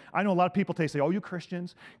Christ. I know a lot of people today say, oh, you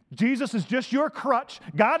Christians, Jesus is just your crutch.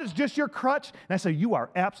 God is just your crutch. And I say, you are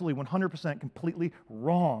absolutely 100% completely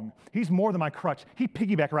wrong. He's more than my crutch. He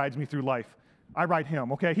piggyback rides me through life. I ride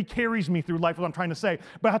him, okay? He carries me through life, what I'm trying to say.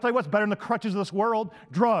 But I'll tell you what's better than the crutches of this world?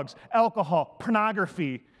 Drugs, alcohol,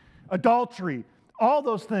 pornography, adultery, All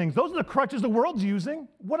those things. Those are the crutches the world's using.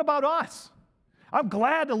 What about us? I'm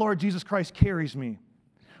glad the Lord Jesus Christ carries me.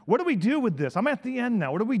 What do we do with this? I'm at the end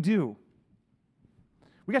now. What do we do?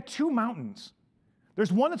 We got two mountains.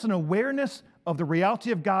 There's one that's an awareness of the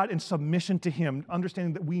reality of God and submission to Him,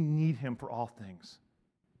 understanding that we need Him for all things.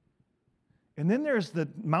 And then there's the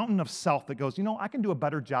mountain of self that goes, I can do a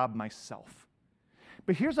better job myself.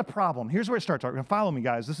 But here's a problem. Here's where it starts. Follow me,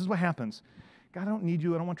 guys. This is what happens. God, I don't need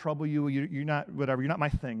you. I don't want to trouble you. You're not, whatever. You're not my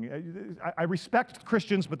thing. I respect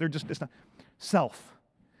Christians, but it's not. Self.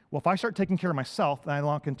 Well, if I start taking care of myself, then I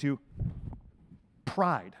lock into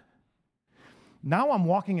pride. Now I'm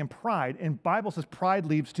walking in pride, and the Bible says pride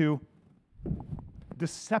leads to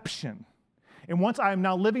deception. And once I am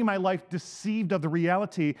now living my life deceived of the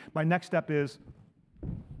reality, my next step is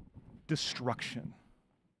destruction.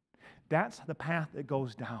 That's the path that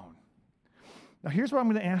goes down. Now, here's what I'm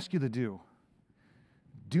going to ask you to do.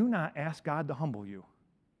 Do not ask God to humble you.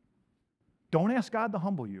 Don't ask God to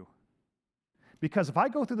humble you. Because if I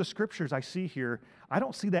go through the scriptures I see here, I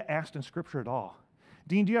don't see that asked in Scripture at all.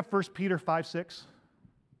 Dean, do you have 1 Peter 5:6?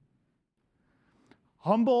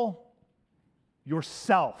 Humble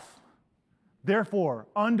yourself, therefore,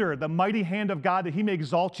 under the mighty hand of God, that He may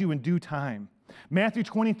exalt you in due time. Matthew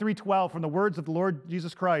 23:12, from the words of the Lord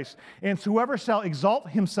Jesus Christ. And whoever shall exalt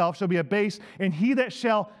himself shall be abased, and he that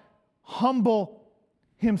shall humble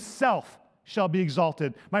himself shall be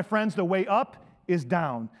exalted. My friends, the way up is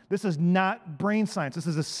down. This is not brain science. This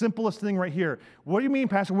is the simplest thing right here. What do you mean,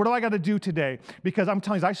 Pastor? What do I got to do today? Because I'm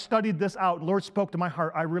telling you, I studied this out. The Lord spoke to my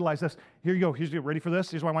heart. I realized this. Here you go. Ready for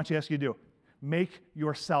this? Here's what I want you to ask you to do. Make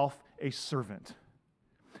yourself a servant.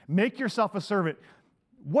 Make yourself a servant.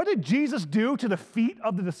 What did Jesus do to the feet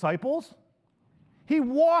of the disciples? He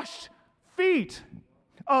washed feet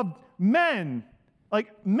of men.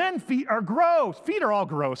 Like, men feet are gross. Feet are all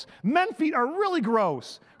gross. Men feet are really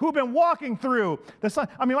gross, who've been walking through the sun.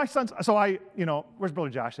 I mean, my son's, where's Brother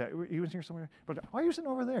Josh at? He was here somewhere. Why are you sitting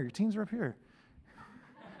over there? Your teens are up here.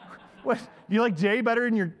 What, you like Jay better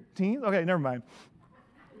than your teens? Okay, never mind.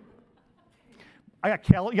 You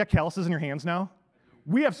got calluses in your hands now?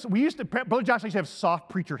 Brother Josh used to have soft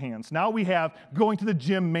preacher hands. Now we have going to the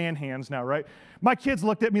gym man hands now, right? My kids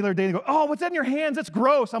looked at me the other day and go, "Oh, what's that in your hands? That's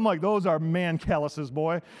gross." I'm like, "Those are man calluses,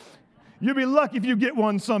 boy. You'll be lucky if you get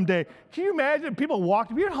one someday." Can you imagine people walked?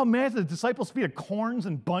 You know how mad the disciples' feet had corns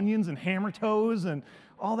and bunions and hammer toes and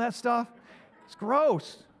all that stuff? It's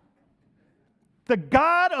gross. The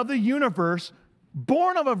God of the universe,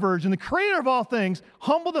 born of a virgin, the creator of all things,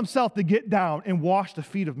 humbled himself to get down and wash the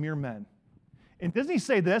feet of mere men. And doesn't he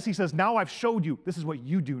say this? He says, "Now I've showed you, this is what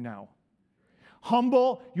you do now.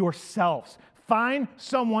 Humble yourselves. Find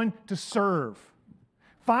someone to serve.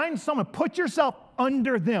 Find someone, put yourself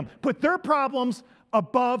under them. Put their problems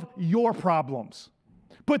above your problems.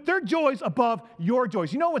 Put their joys above your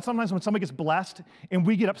joys." You know what? Sometimes when somebody gets blessed and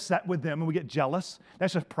we get upset with them and we get jealous,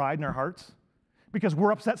 that's just pride in our hearts. Because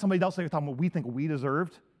we're upset somebody else talking what we think we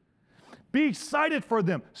deserved. Be excited for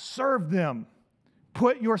them. Serve them.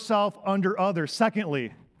 Put yourself under others.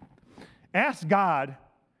 Secondly, ask God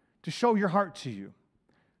to show your heart to you.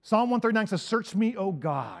 Psalm 139 says, "Search me, O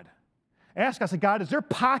God." Ask God, say, "God, is there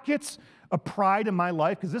pockets of pride in my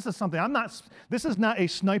life?" Because this is something, this is not a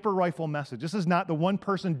sniper rifle message. This is not the one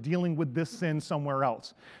person dealing with this sin somewhere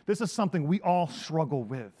else. This is something we all struggle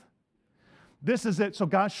with. This is it. So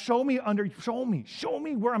God, show me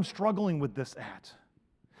where I'm struggling with this at.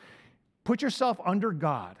 Put yourself under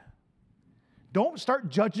God. Don't start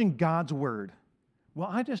judging God's word. "Well,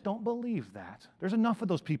 I just don't believe that." There's enough of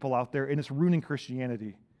those people out there, and it's ruining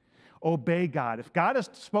Christianity. Obey God. If God has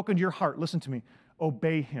spoken to your heart, listen to me,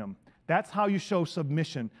 obey Him. That's how you show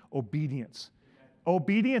submission, obedience.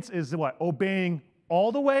 Obedience is what? Obeying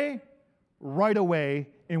all the way, right away,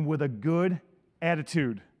 and with a good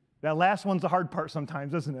attitude. That last one's the hard part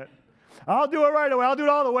sometimes, isn't it? I'll do it right away, I'll do it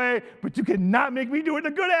all the way, but you cannot make me do it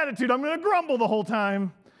in a good attitude. I'm going to grumble the whole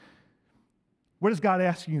time. What is God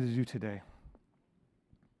asking you to do today?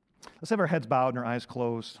 Let's have our heads bowed and our eyes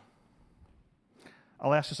closed.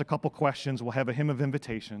 I'll ask just a couple questions. We'll have a hymn of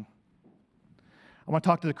invitation. I want to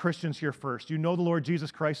talk to the Christians here first. You know the Lord Jesus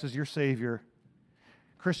Christ as your Savior.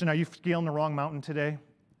 Christian, are you scaling the wrong mountain today? Do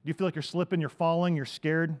you feel like you're slipping, you're falling, you're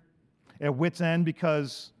scared, at wit's end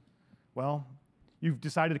because, well, you've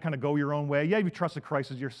decided to kind of go your own way? Yeah, you've trusted Christ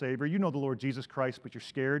as your Savior. You know the Lord Jesus Christ, but you're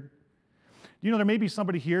scared. Do you know there may be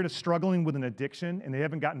somebody here that's struggling with an addiction and they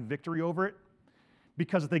haven't gotten victory over it?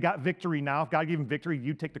 Because if they got victory now, if God gave them victory,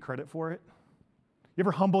 you'd take the credit for it? You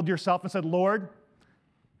ever humbled yourself and said, "Lord,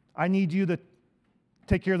 I need you to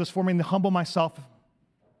take care of this for me," and to humble myself?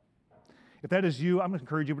 If that is you, I'm going to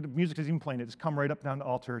encourage you, but the music isn't even playing it. Just come right up down the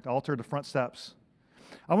altar to the front steps.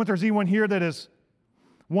 I wonder if there's anyone here that is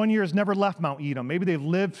 1 year has never left Mount Edom. Maybe they've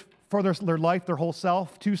lived for their life, their whole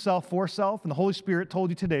self, two self, four self, and the Holy Spirit told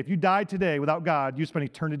you today, if you died today without God, you spend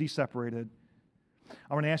eternity separated.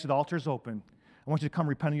 I want to ask you, the altar is open. I want you to come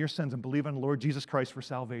repent of your sins and believe in the Lord Jesus Christ for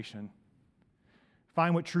salvation.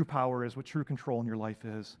 Find what true power is, what true control in your life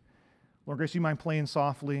is. Lord Grace, you mind playing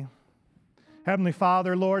softly? Heavenly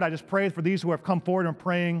Father, Lord, I just pray for these who have come forward and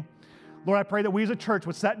praying. Lord, I pray that we as a church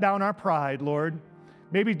would set down our pride, Lord.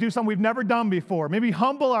 Maybe do something we've never done before. Maybe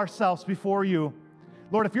humble ourselves before you.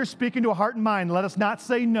 Lord, if you're speaking to a heart and mind, let us not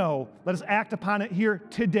say no. Let us act upon it here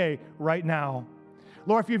today, right now.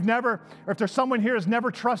 Lord, if there's someone here who's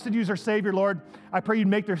never trusted you as their Savior, Lord, I pray you'd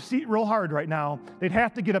make their seat real hard right now. They'd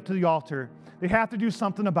have to get up to the altar. They'd have to do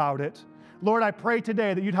something about it. Lord, I pray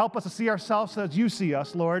today that you'd help us to see ourselves as you see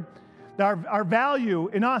us, Lord. That our value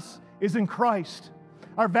in us is in Christ.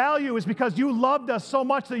 Our value is because you loved us so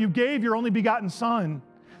much that you gave your only begotten Son.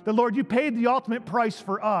 That, Lord, you paid the ultimate price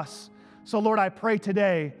for us. So, Lord, I pray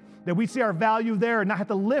today that we see our value there and not have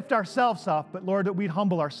to lift ourselves up, but, Lord, that we'd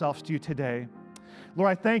humble ourselves to you today. Lord,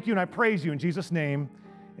 I thank you and I praise you in Jesus' name.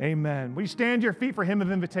 Amen. Will you stand to your feet for hymn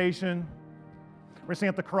of invitation? We're going to sing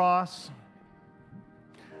at the cross.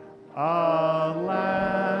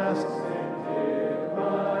 Alas.